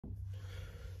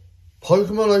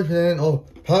Pokemon opening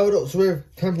of Paradox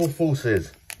Rift Temple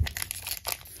Forces.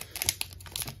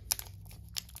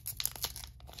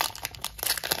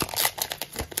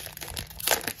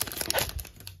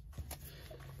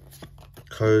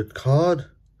 Code card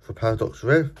for Paradox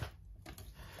Rift.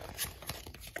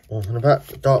 One from the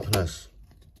back, Darkness,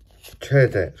 Chair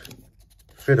Deck,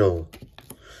 Fiddle,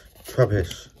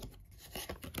 Trubbish,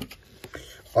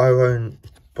 Iron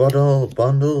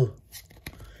Bundle,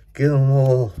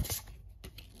 Gilmore,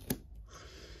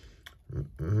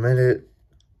 Medican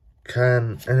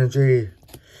Energy,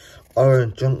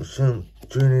 Iron Junction,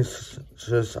 Juniors,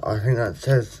 I think that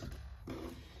says.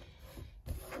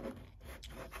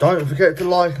 Don't forget to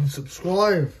like and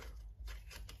subscribe.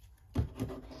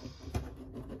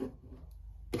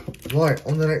 Right,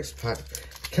 on the next pack.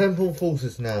 Temple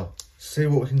Forces now. See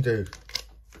what we can do.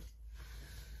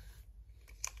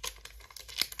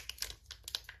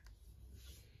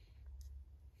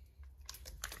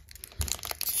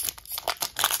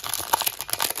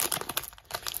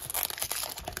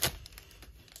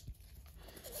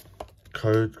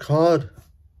 Code card.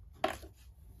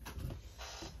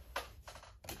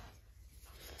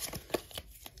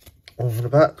 On the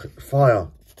back, Fire,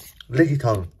 Licky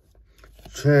Tongue,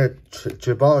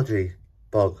 Chibaji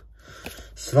Bug,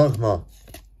 Slugma,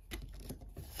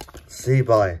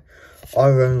 Seaby,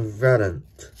 Iron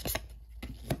Valiant,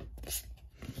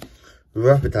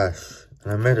 Rapidash,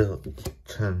 and a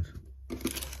Middleton.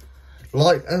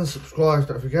 Like and subscribe,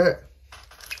 don't forget.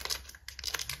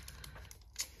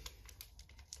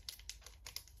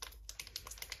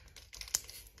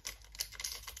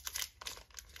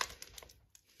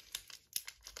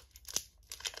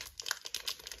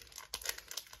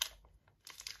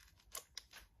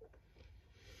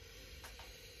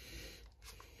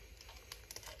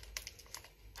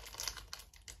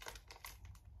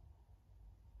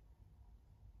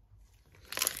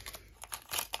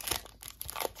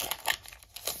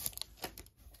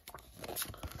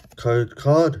 Code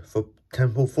card for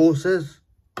Temple Forces.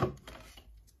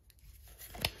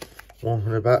 One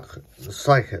from the back, the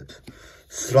Psychic,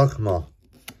 Slugma,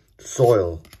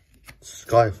 Soil,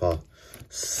 Skyfar,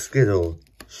 Skiddle,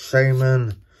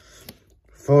 Shaman,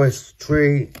 Forest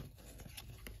Tree,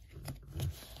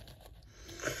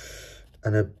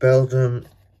 and a Belgium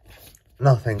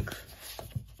Nothing.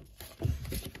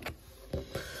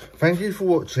 Thank you for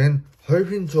watching.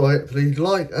 Hope you enjoy it. Please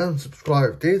like and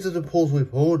subscribe. These are the pulls we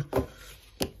pulled.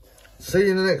 See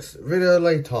you in the next video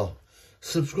later.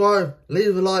 Subscribe,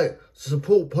 leave a like,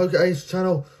 support PokeAce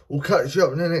channel. We'll catch you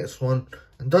up in the next one.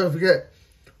 And don't forget,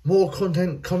 more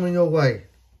content coming your way.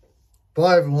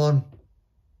 Bye everyone.